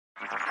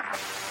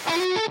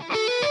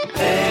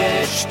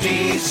HT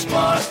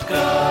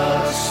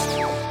Smartcast.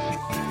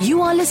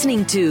 You are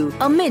listening to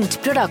a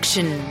Mint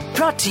production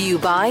brought to you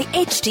by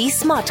HT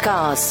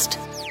Smartcast.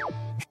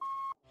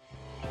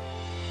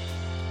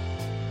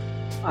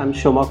 I'm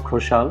Shomak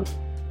Khoshal,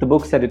 the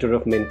books editor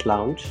of Mint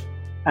Lounge,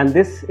 and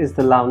this is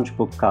the Lounge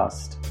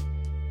Bookcast.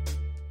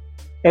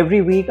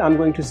 Every week I'm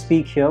going to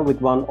speak here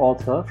with one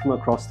author from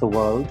across the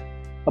world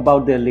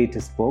about their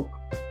latest book,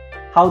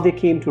 how they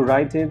came to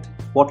write it,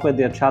 what were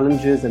their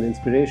challenges and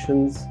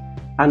inspirations,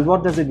 and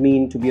what does it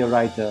mean to be a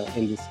writer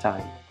in this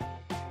time.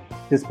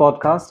 This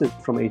podcast is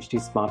from HT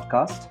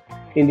Smartcast,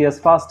 India's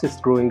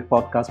fastest growing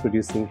podcast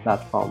producing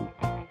platform.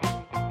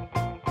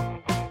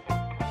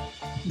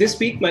 This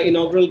week, my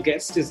inaugural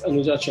guest is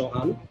Anuja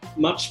Chauhan,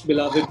 much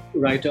beloved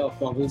writer of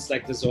novels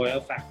like The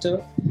Zoya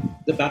Factor,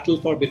 The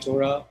Battle for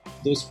Bitora,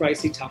 Those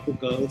Pricey Tapu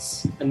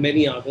Girls, and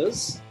many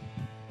others.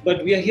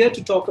 But we are here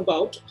to talk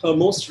about her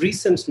most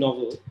recent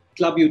novel,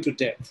 Club You to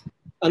Death.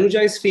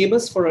 Anuja is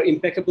famous for her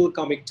impeccable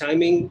comic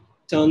timing,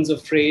 turns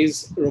of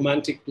phrase,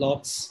 romantic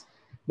plots.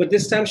 But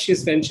this time she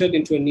has ventured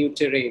into a new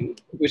terrain,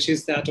 which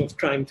is that of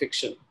crime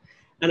fiction.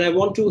 And I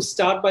want to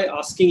start by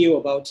asking you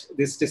about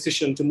this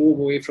decision to move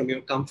away from your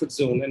comfort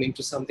zone and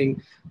into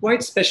something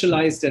quite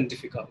specialized and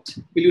difficult.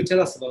 Will you tell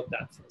us about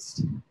that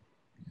first?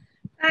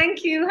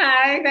 Thank you.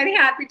 Hi, very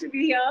happy to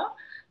be here.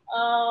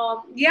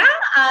 Club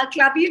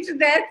You to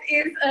Death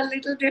is a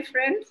little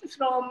different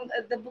from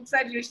the books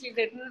I've usually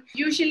written.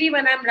 Usually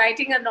when I'm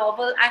writing a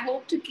novel, I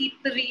hope to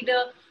keep the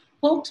reader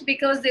hooked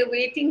because they're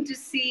waiting to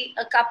see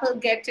a couple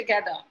get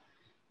together.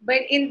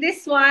 But in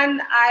this one,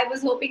 I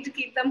was hoping to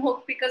keep them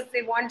hooked because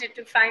they wanted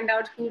to find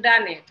out who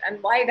done it and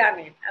why done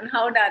it and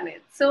how done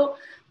it. So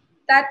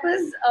that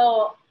was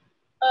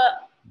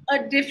a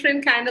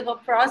different kind of a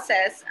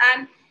process.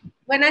 And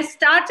when I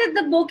started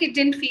the book, it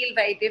didn't feel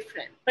very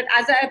different. But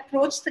as I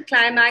approached the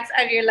climax,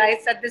 I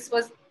realized that this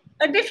was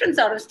a different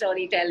sort of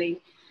storytelling.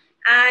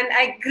 And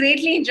I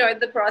greatly enjoyed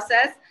the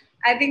process.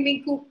 I think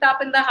being cooped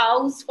up in the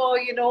house for,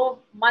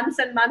 months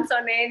and months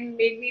on end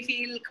made me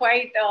feel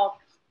quite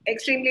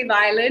extremely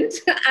violent.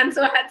 And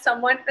so I had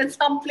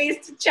some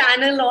place to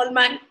channel all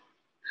my,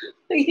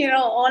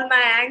 all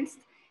my angst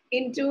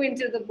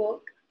into the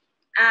book.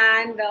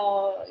 And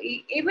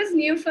it was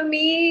new for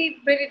me,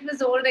 but it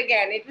was old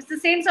again. It was the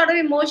same sort of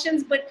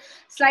emotions, but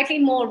slightly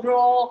more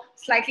raw,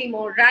 slightly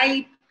more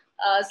ripe,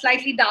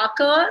 slightly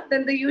darker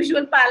than the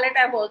usual palette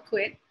I work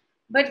with,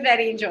 but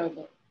very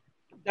enjoyable.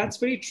 That's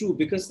very true,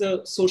 because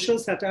the social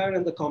satire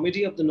and the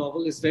comedy of the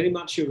novel is very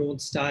much your own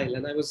style,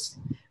 and I was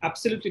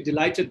absolutely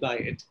delighted by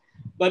it.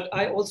 But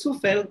I also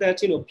felt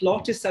that,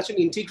 plot is such an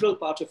integral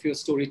part of your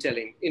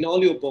storytelling in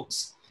all your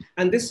books.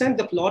 And this time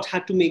the plot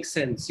had to make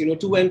sense,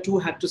 2 and 2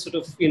 had to sort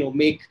of,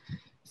 make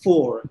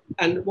 4.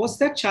 And was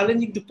that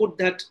challenging to put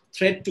that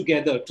thread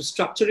together, to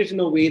structure it in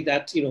a way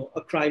that,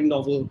 a crime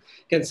novel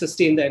can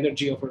sustain the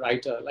energy of a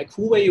writer? Like,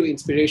 who were your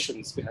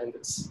inspirations behind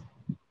this?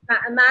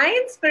 My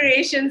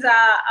inspirations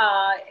are,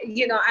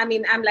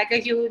 I'm like a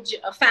huge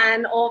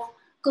fan of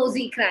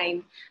cozy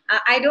crime.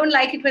 I don't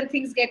like it when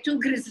things get too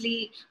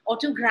grisly or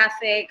too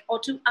graphic or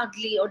too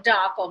ugly or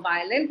dark or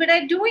violent, but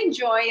I do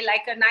enjoy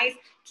like a nice,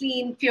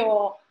 clean,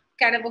 pure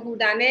kind of a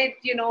whodunit,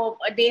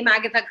 a Dame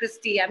Agatha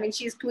Christie. I mean,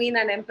 she's queen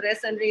and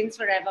empress and reigns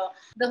forever.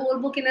 The whole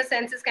book, in a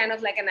sense, is kind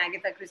of like an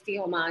Agatha Christie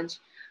homage.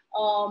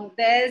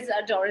 There's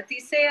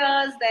Dorothy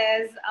Sayers,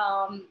 there's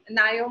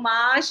Nayo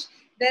Marsh.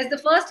 There's the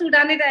first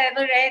whodunit I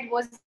ever read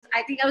was,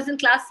 I think I was in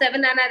class 7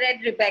 and I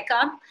read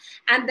Rebecca.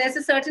 And there's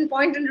a certain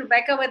point in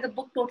Rebecca where the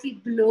book totally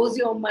blows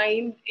your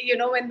mind,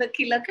 when the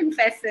killer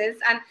confesses.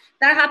 And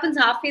that happens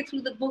halfway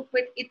through the book,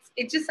 but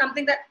it's just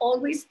something that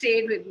always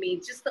stayed with me,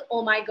 just the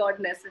oh my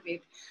godness of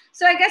it.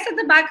 So I guess at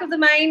the back of the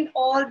mind,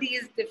 all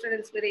these different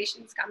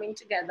inspirations coming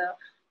together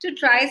to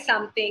try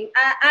something.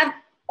 I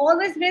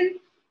always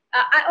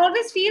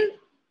feel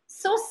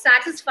so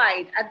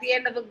satisfied at the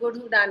end of a good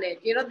whodunit.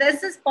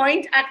 There's this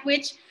point at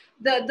which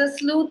the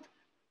sleuth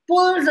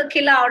pulls a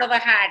killer out of a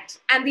hat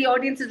and the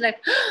audience is like,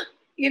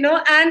 and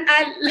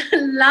I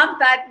love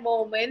that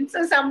moment.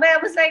 So somewhere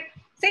I was like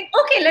saying,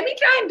 okay, let me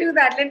try and do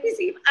that. Let me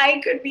see if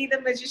I could be the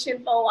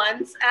magician for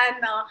once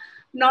and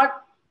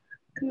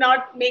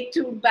not make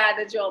too bad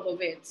a job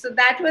of it. So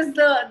that was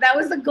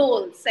the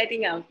goal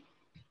setting out.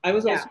 I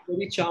was also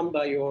very charmed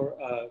by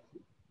your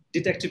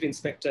detective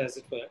inspector, as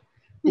it were,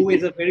 who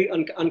is a very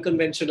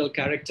unconventional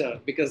character,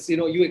 because,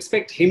 you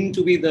expect him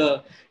to be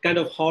the kind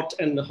of hot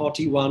and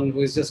haughty one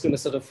who is just going to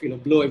sort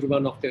of, blow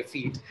everyone off their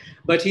feet.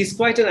 But he's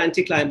quite an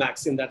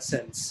anticlimax in that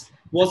sense.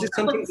 Was it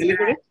something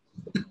deliberate?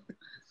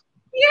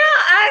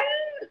 Yeah,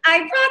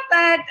 I thought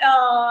that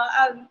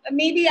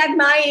maybe at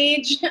my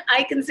age,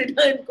 I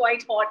consider him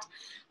quite hot.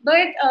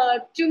 But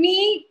to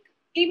me,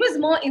 it was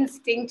more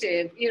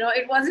instinctive.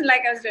 It wasn't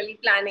like I was really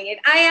planning it.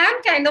 I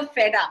am kind of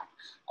fed up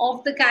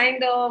of the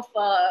kind of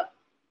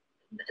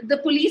the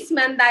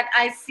policeman that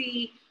I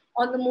see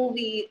on the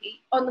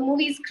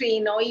movie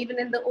screen, or even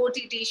in the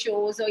OTT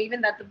shows, or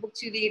even that the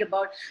books you read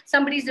about.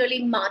 Somebody's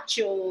really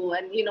macho,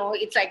 and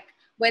it's like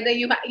whether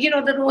the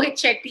Rohit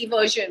Shetty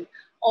version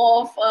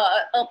of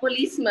a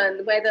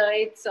policeman, whether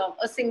it's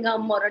a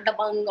Singham or a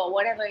Dabang or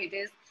whatever it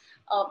is.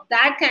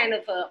 That kind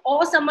of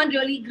or someone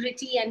really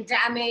gritty and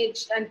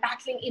damaged and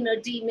battling inner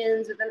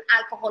demons with an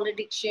alcohol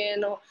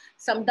addiction or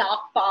some dark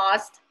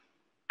past.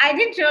 I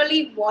didn't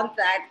really want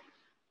that.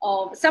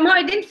 Somehow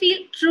it didn't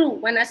feel true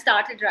when I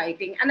started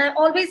writing. And I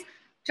always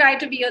try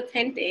to be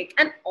authentic.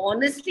 And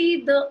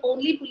honestly, the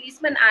only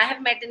policeman I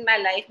have met in my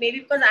life, maybe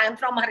because I am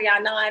from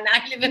Haryana and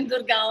I live in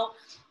Gurgaon,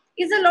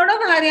 is a lot of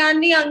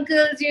Haryani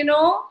uncles,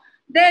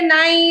 They're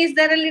nice,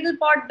 they're a little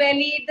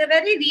pot-bellied, they're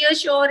very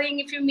reassuring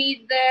if you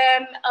meet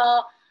them.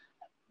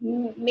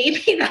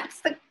 Maybe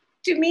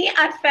to me,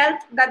 I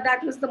felt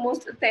that was the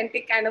most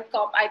authentic kind of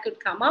cop I could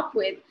come up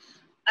with.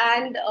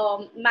 And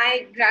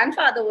my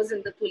grandfather was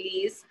in the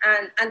police,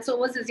 and so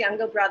was his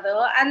younger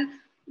brother. And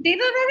they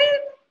were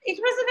it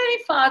was a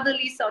very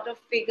fatherly sort of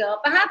figure,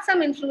 perhaps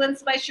some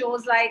influenced by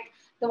shows like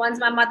the ones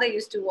my mother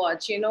used to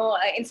watch,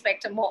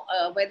 Inspector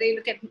whether you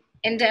look at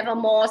Endeavour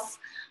Moss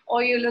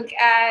or you look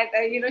at,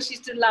 she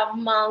used to love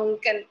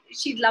Monk and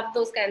she loved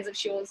those kinds of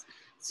shows.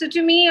 So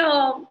to me,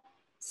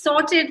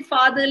 sorted,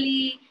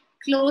 fatherly,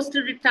 close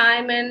to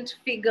retirement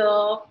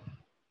figure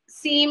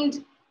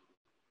seemed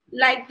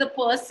like the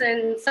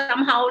person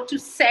somehow to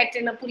set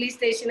in a police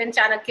station in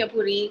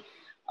Chanakyapuri.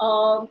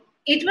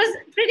 It was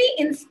pretty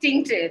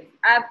instinctive.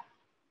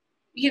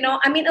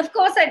 Of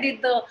course I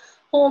did the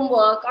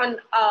homework on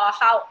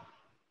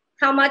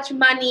how much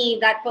money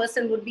that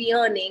person would be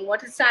earning,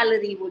 what his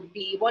salary would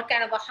be, what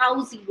kind of a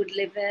house he would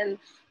live in,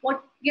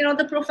 what,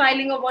 the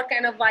profiling of what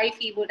kind of wife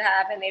he would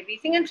have and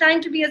everything, and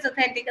trying to be as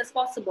authentic as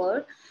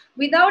possible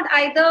without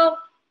either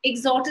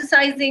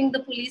exoticizing the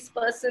police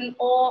person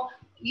or,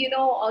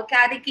 or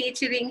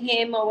caricaturing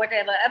him or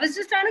whatever. I was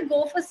just trying to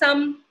go for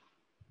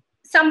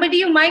somebody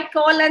you might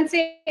call and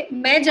say,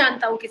 "Main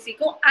janta hu kisi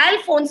ko,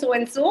 I'll phone so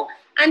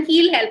and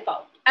he'll help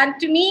out." And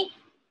to me,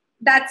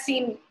 that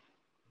seemed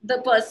the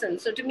person.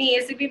 So to me,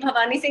 ACP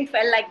Bhavani Singh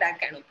felt like that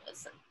kind of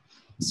person.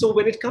 So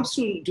when it comes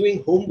to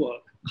doing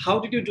homework, how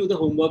did you do the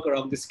homework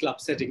around this club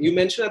setting? You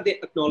mentioned at the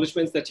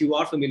acknowledgements that you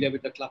are familiar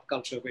with the club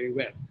culture very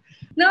well.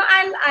 No,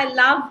 I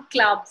love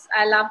clubs.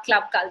 I love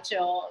club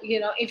culture.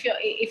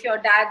 If your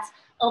dad's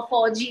a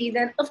 4G,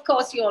 then of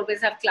course you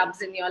always have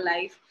clubs in your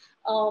life.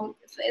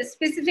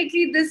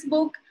 Specifically this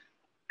book,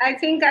 I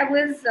think I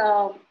was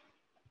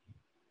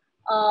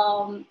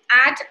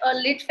at a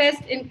lit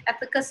fest at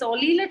the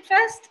Kasoli Lit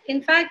Fest.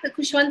 In fact, the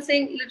Khushwant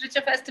Singh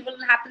Literature Festival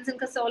happens in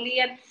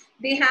Kasoli, and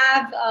they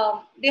have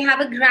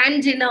a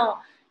grand dinner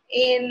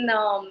in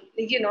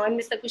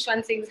Mr.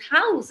 Khushwant Singh's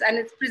house, and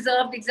it's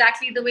preserved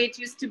exactly the way it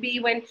used to be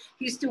when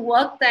he used to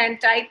work there and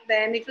type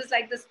there. And it was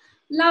like this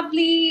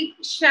lovely,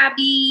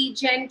 shabby,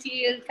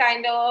 genteel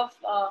kind of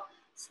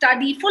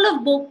study full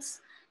of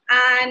books,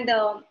 and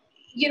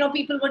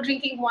people were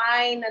drinking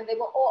wine, and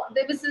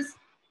there was this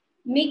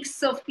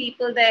mix of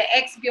people there,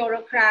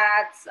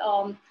 ex-bureaucrats,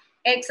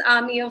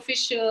 ex-army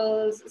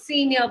officials,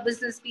 senior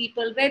business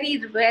people, very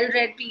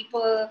well-read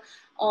people,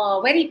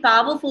 very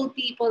powerful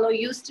people or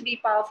used to be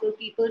powerful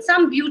people,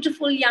 some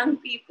beautiful young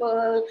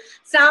people,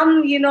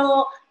 some,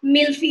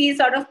 milfy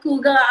sort of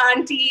cougar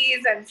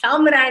aunties and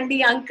some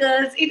randy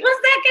uncles. It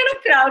was that kind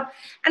of crowd.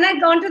 And I'd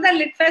gone to the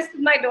Lit Fest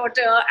with my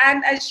daughter,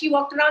 and as she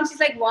walked around, she's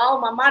like, "Wow,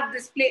 Mama,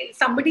 this place,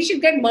 somebody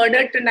should get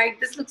murdered tonight.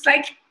 This looks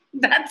like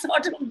that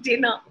sort of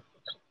dinner."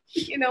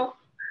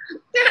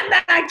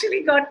 That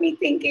actually got me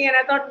thinking, and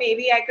I thought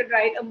maybe I could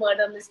write a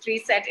murder mystery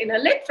set in a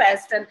Lit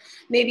Fest, and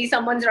maybe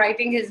someone's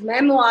writing his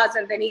memoirs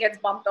and then he gets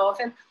bumped off,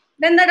 and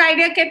then that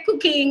idea kept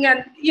cooking.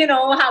 And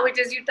how it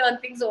is, you turn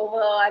things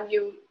over and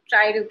you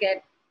try to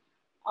get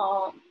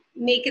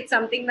make it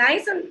something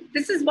nice, and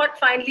this is what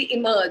finally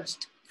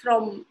emerged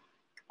from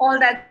all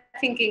that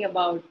thinking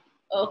about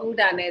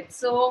whodunit.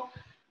 So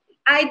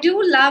I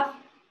do love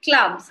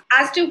clubs.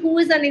 As to who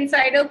is an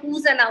insider,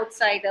 who's an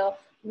outsider,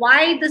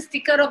 why the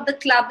sticker of the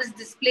club is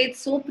displayed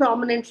so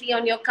prominently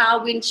on your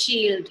car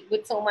windshield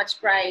with so much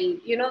pride.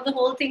 The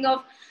whole thing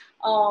of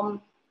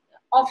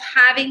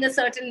having a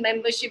certain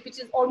membership, which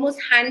is almost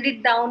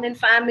handed down in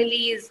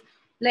families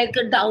like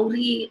a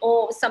dowry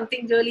or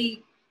something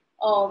really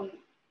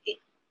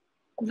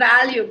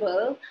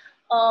valuable.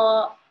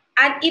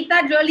 And if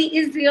that really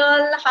is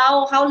real,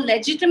 how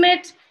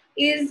legitimate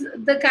is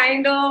the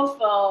kind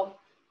of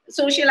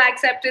social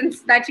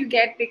acceptance that you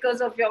get because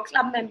of your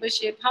club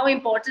membership? How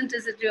important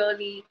is it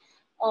really?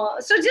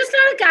 So just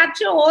trying to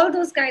capture all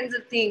those kinds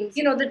of things.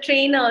 The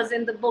trainers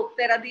in the book,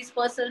 there are these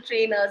personal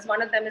trainers.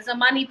 One of them is a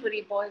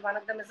Manipuri boy. One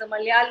of them is a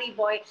Malayali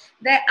boy.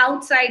 They're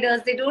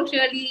outsiders. They don't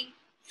really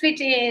fit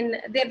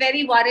in. They're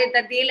very worried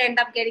that they'll end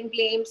up getting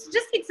blamed. So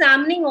just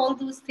examining all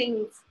those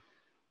things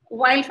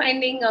while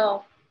finding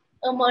a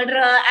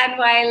murderer and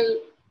while,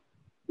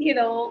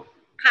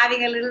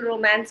 having a little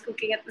romance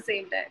cooking at the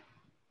same time.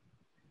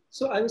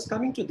 So I was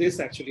coming to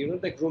this actually,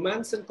 like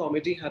romance and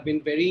comedy have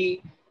been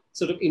very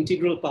sort of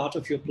integral part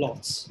of your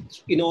plots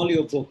in all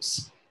your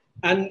books.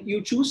 And you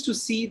choose to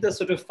see the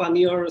sort of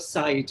funnier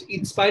side.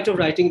 In spite of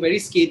writing very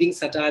scathing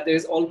satire,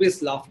 there's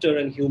always laughter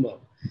and humor.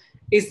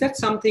 Is that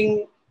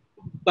something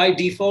by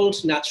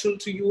default natural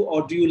to you,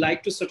 or do you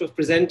like to sort of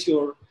present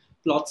your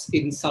plots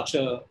in such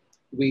a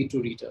way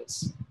to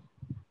readers?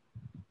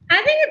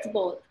 I think it's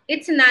both.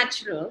 It's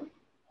natural.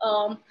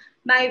 Um,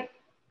 my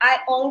I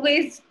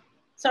always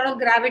sort of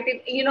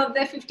gravitate. If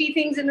there are 50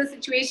 things in a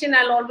situation,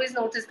 I'll always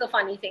notice the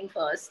funny thing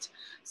first.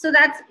 So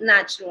that's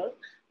natural.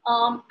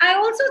 I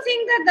also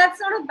think that that's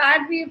not a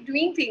bad way of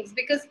doing things,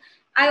 because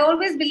I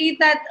always believe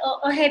that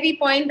a heavy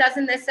point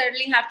doesn't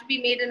necessarily have to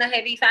be made in a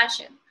heavy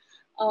fashion.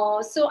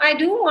 So I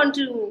do want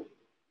to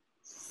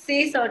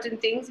say certain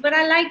things, but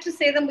I like to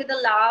say them with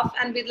a laugh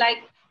and with,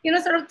 like,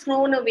 sort of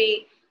thrown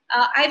away.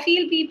 I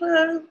feel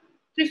people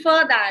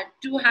prefer that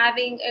to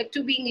having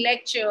to being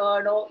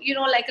lectured, or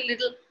like a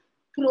little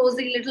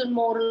prosy little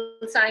moral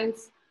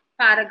science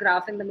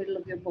paragraph in the middle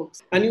of your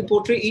books. And you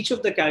portray each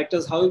of the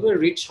characters, however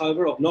rich,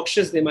 however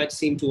obnoxious they might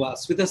seem to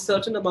us, with a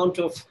certain amount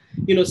of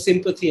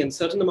sympathy and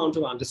certain amount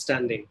of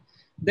understanding.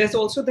 There's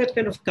also that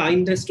kind of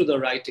kindness to the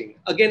writing.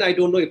 Again, I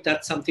don't know if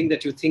that's something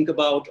that you think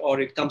about or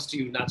it comes to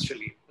you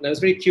naturally, and I was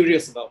very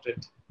curious about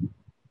it.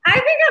 I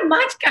think I'm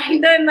much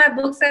kinder in my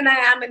books than I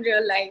am in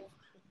real life.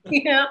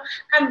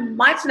 I'm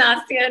much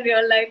nastier in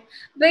real life.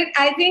 But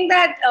I think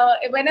that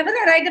whenever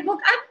I write a book,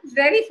 I'm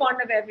very fond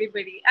of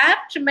everybody. I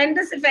have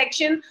tremendous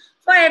affection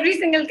for every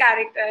single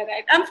character I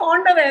write. I'm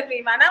fond of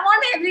everyone. I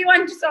want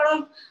everyone to sort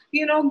of,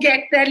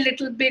 get their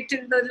little bit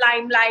in the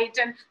limelight,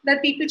 and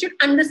that people should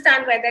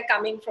understand where they're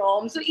coming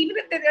from. So even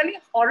if they're really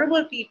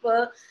horrible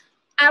people,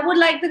 I would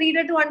like the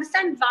reader to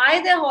understand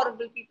why they're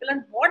horrible people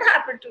and what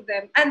happened to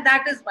them, and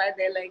that is why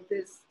they're like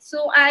this.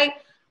 So I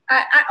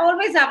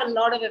always have a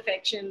lot of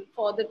affection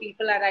for the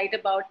people I write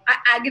about. I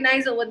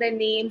agonize over their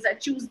names. I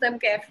choose them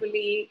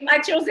carefully. I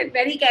chose it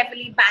very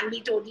carefully, Bambi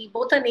Todi,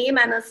 both her name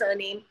and her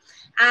surname.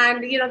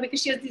 And,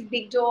 because she has these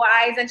big doe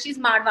eyes, and she's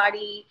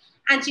Marwari,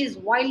 and she's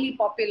wildly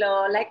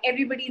popular. Like,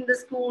 everybody in the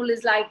school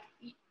is like,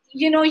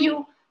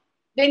 you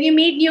when you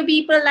meet new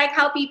people, like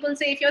how people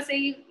say, if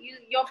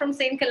you're from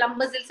St.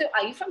 Columbus, they'll say,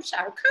 are you from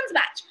Shah Rukh Khan's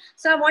batch?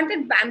 So I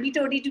wanted Bambi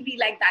Todi to be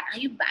like that. Are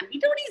you Bambi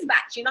Todi's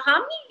batch? How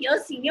many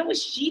years senior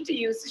was she to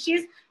you? So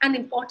she's an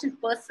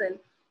important person.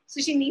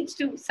 So she needs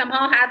to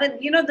somehow have it,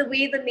 the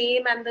way the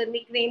name and the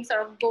nickname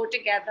sort of go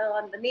together,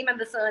 and the name and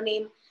the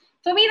surname.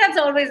 For me, that's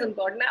always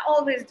important. I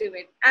always do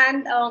it.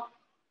 And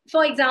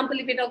for example,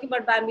 if you're talking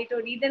about Bambi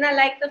Todi, then I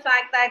like the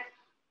fact that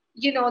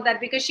that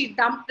because she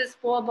dumped this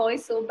poor boy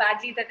so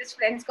badly that his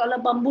friends call her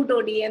Bambu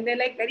Todi, and they're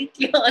like very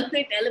clear.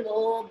 They tell him,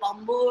 oh,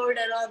 Bambu, or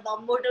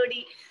Bambu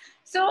Todi.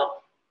 So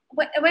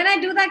when I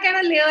do that kind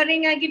of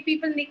layering, I give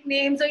people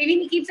nicknames, or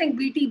even he keeps saying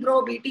BT,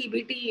 bro, BT,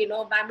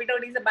 Bambi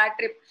Todi is a bad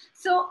trip.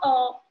 So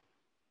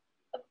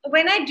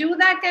when I do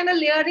that kind of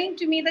layering,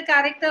 to me, the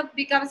character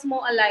becomes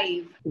more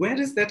alive. Where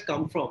does that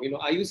come from?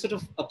 Are you sort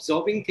of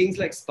absorbing things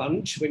like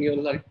sponge when you're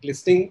like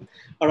listening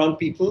around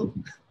people?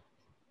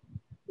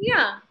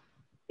 Yeah.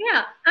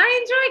 Yeah,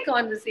 I enjoy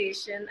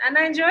conversation, and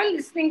I enjoy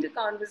listening to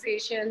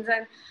conversations,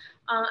 and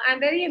I'm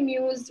very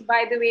amused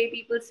by the way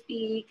people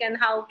speak and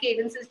how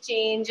cadences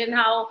change, and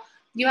how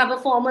you have a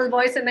formal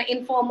voice and an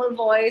informal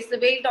voice, the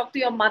way you talk to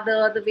your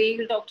mother, the way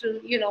you talk to,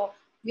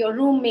 your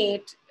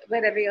roommate,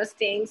 wherever you're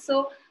staying.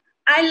 So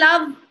I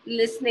love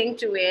listening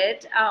to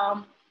it.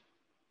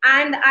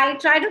 And I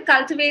try to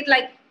cultivate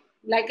like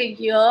a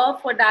ear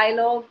for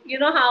dialogue. You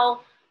know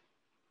how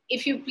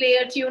if you play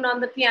a tune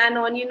on the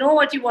piano and you know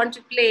what you want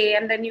to play,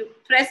 and then you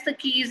press the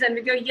keys, and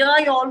with your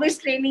ear you're always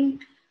training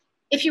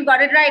if you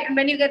got it right, and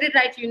when you get it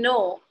right,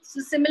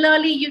 so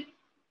similarly,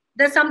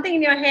 there's something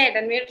in your head,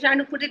 and when you're trying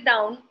to put it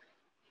down,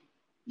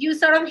 you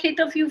sort of hit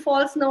a few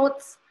false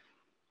notes,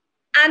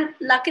 and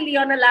luckily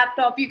on a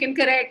laptop you can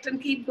correct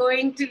and keep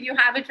going till you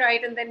have it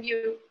right, and then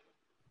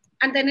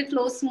it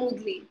flows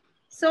smoothly.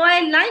 So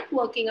I like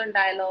working on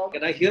dialogue.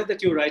 And I hear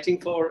that you're writing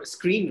for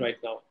screen right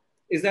now.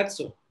 Is that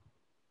so?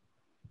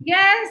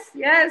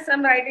 Yes,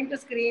 I'm writing to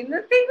screen.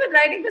 The thing with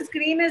writing to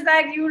screen is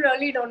that you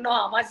really don't know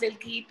how much they'll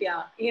keep,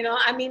 yeah.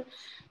 I mean,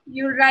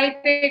 you write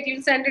it, you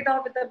send it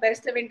off with the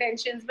best of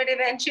intentions, but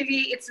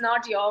eventually it's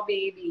not your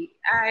baby.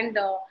 And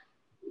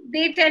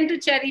they tend to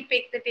cherry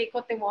pick. They take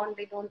what they want,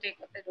 they don't take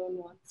what they don't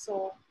want.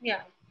 So,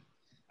 yeah.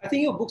 I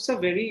think your books are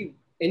very,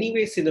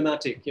 anyway,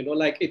 cinematic,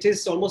 like it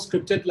is almost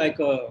scripted like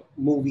a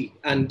movie.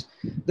 And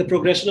the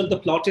progression of the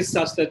plot is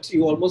such that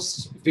you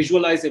almost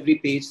visualize every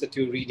page that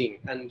you're reading.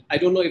 And I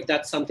don't know if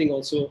that's something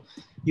also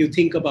you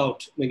think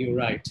about when you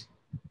write.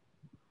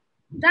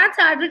 That's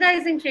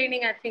advertising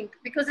training, I think,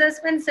 because I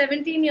spent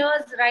 17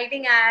 years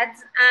writing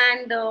ads,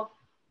 and,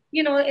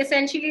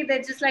 essentially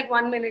they're just like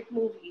 1 minute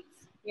movies,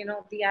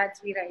 the ads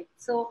we write.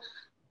 So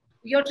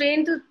you're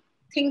trained to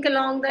think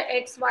along the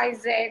X, Y,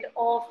 Z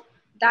of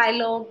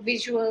dialogue,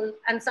 visual,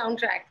 and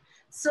soundtrack.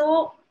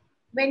 So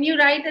when you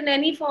write in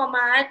any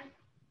format,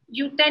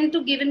 you tend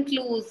to give in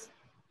clues,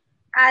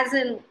 as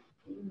in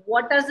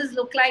what does this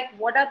look like,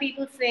 what are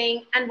people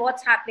saying, and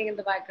what's happening in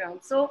the background.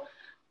 So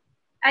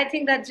I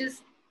think that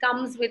just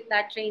comes with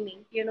that training.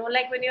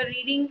 Like when you're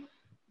reading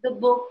the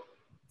book,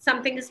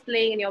 something is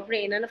playing in your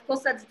brain. And of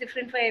course, that's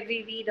different for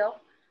every reader.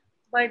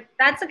 But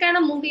that's the kind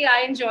of movie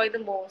I enjoy the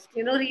most.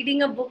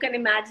 Reading a book and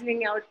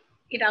imagining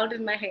it out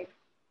in my head.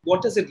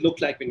 What does it look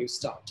like when you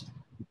start?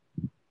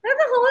 Well,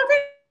 the whole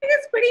thing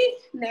is pretty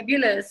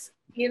nebulous.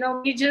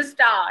 When you just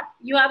start,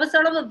 you have a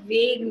sort of a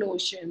vague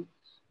notion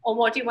of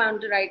what you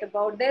want to write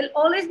about. There'll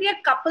always be a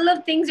couple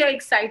of things you're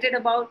excited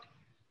about.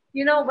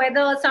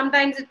 Whether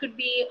sometimes it could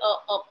be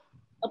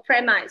a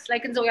premise,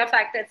 like in Zoya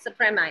Factor, it's a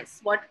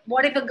premise.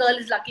 What if a girl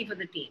is lucky for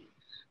the team?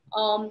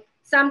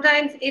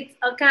 Sometimes it's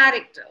a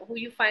character who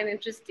you find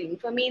interesting.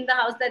 For me, in The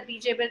House That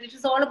DJ Built, it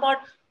is all about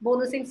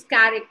Bonu Singh's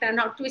character and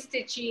how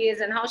twisted she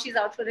is and how she's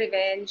out for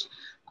revenge.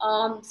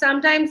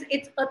 Sometimes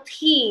it's a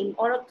theme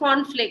or a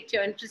conflict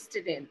you're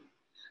interested in.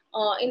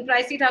 In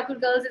Pricey Thakur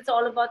Girls, it's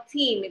all about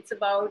theme. It's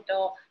about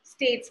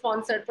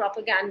state-sponsored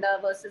propaganda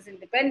versus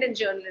independent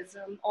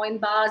journalism. Or in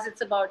Bars,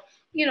 it's about,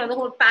 the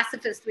whole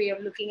pacifist way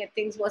of looking at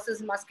things versus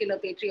muscular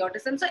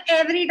patriotism. So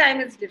every time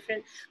it's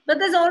different. But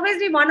there's always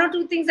the one or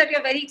two things that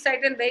you're very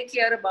excited and very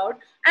clear about.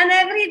 And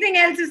everything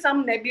else is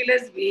some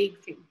nebulous, vague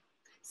thing.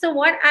 So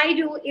what I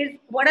do is,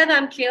 whatever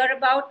I'm clear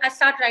about, I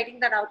start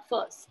writing that out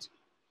first.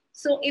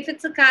 So if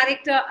it's a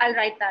character, I'll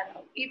write that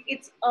out. If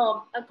it's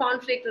a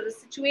conflict or a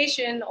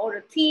situation or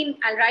a theme,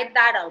 I'll write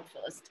that out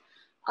first.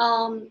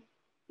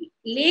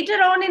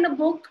 Later on in a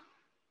book,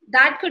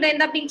 that could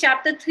end up being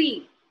chapter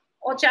 3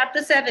 or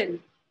chapter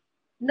 7.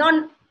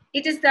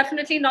 It is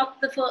definitely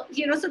not the first,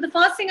 so the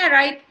first thing I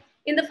write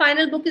in the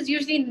final book is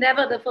usually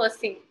never the first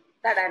thing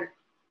that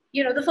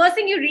the first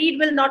thing you read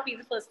will not be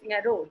the first thing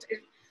I wrote.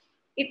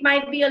 It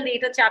might be a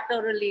later chapter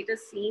or a later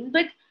scene,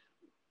 but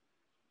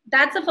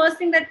that's the first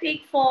thing that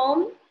takes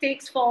form,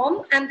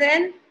 and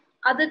then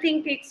other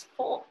thing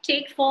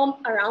take form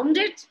around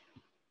it,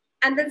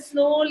 and then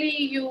slowly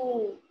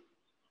you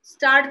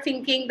start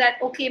thinking that,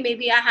 okay,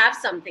 maybe I have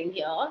something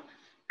here.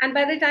 And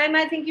by the time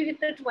I think you hit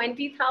the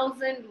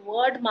 20,000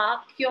 word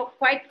mark, you're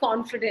quite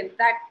confident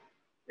that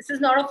this is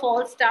not a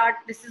false start,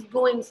 this is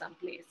going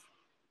someplace.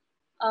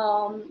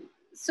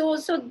 So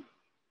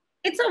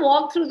it's a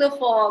walk through the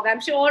fog.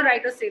 I'm sure all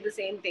writers say the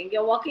same thing.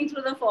 You're walking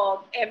through the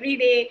fog. Every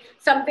day,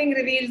 something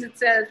reveals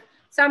itself.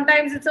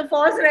 Sometimes it's a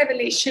false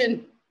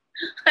revelation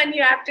and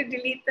you have to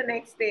delete the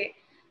next day.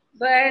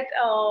 But,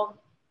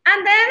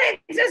 and then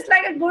it's just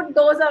like a good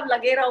dose of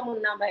Lage Raho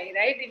Munna Bhai,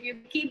 right? If you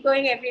keep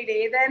going every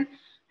day, then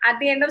at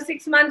the end of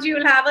 6 months,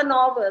 you'll have a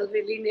novel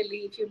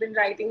willy-nilly if you've been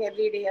writing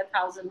every day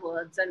 1,000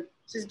 words and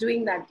just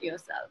doing that to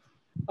yourself.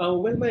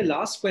 Well, my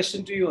last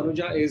question to you,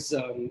 Anuja, is,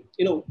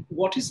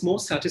 what is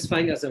most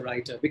satisfying as a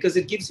writer? Because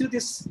it gives you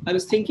this, I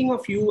was thinking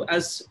of you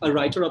as a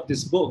writer of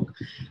this book.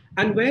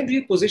 And where do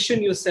you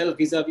position yourself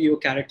vis-a-vis your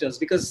characters?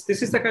 Because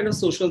this is the kind of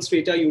social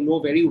strata you know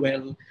very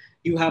well.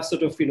 You have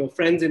sort of,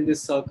 friends in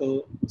this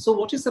circle. So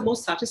what is the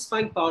most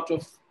satisfying part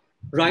of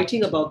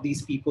writing about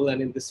these people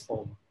and in this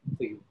form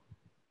for you?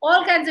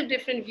 All kinds of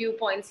different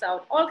viewpoints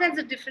out, all kinds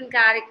of different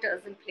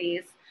characters in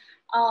place.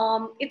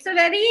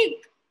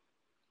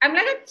 I'm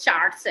like a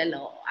chart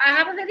seller. I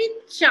have a very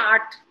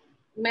chart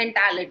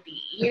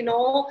mentality,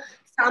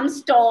 some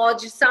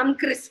stodge, some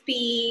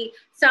crispy,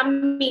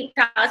 some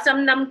meetha,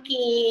 some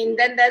namkeen,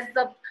 then there's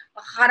the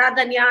hara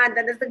dhania, and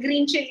then there's the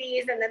green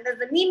chilies, and then there's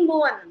the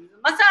nimbu, and then the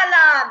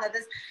masala, and then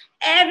there's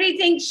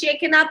everything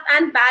shaken up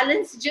and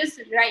balanced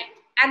just right.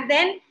 And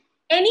then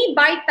any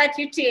bite that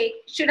you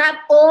take should have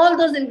all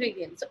those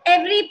ingredients. So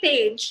every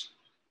page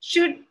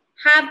should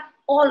have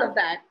all of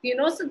that,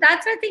 so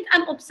that's, I think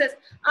I'm obsessed.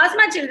 Ask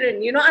my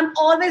children, I'm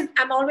always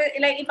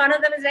like, if one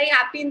of them is very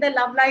happy in their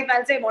love life,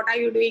 I'll say, what are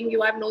you doing?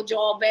 You have no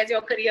job. Where's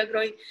your career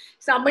growing?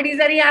 Somebody's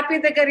very happy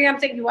in their career. I'm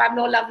saying, you have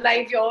no love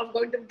life. You're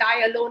going to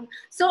die alone.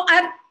 So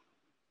I'm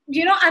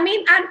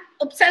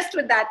obsessed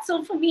with that.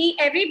 So for me,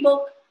 every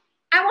book,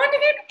 I want to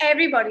get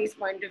everybody's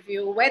point of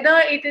view,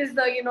 whether it is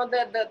the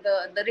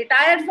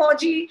retired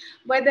Fauji,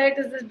 whether it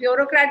is this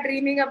bureaucrat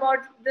dreaming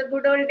about the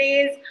good old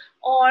days,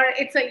 or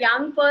it's a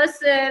young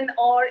person,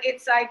 or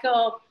it's like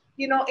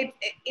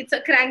it's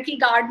a cranky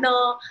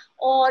gardener,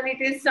 or it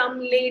is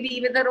some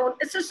lady with her own.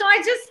 So I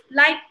just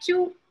like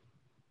to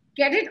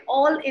get it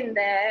all in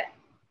there,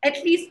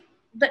 at least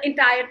the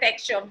entire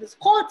texture of this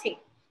whole thing.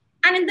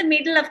 And in the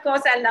middle, of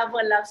course, I love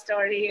a love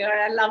story, or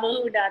I love a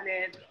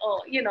whodunit,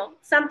 or,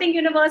 something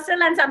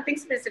universal and something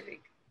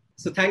specific.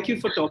 So thank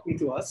you for talking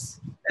to us.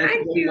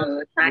 Thank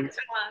you. Thanks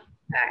so much.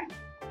 Thanks.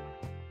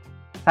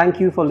 Thank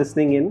you for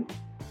listening in.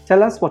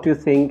 Tell us what you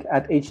think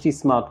at HT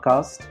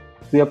Smartcast.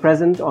 We are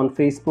present on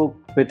Facebook,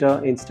 Twitter,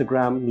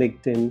 Instagram,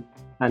 LinkedIn,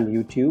 and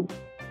YouTube.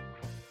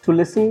 To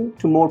listen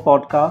to more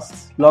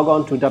podcasts, log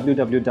on to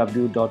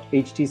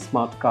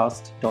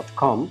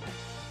www.htsmartcast.com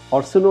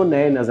or Suno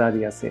Naye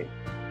Nazariya Se.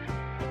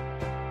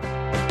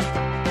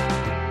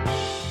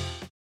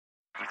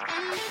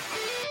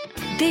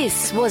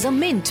 This was a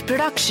Mint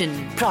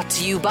production brought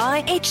to you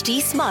by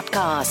HT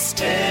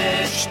Smartcast.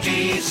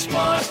 HT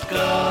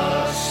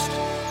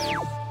Smartcast.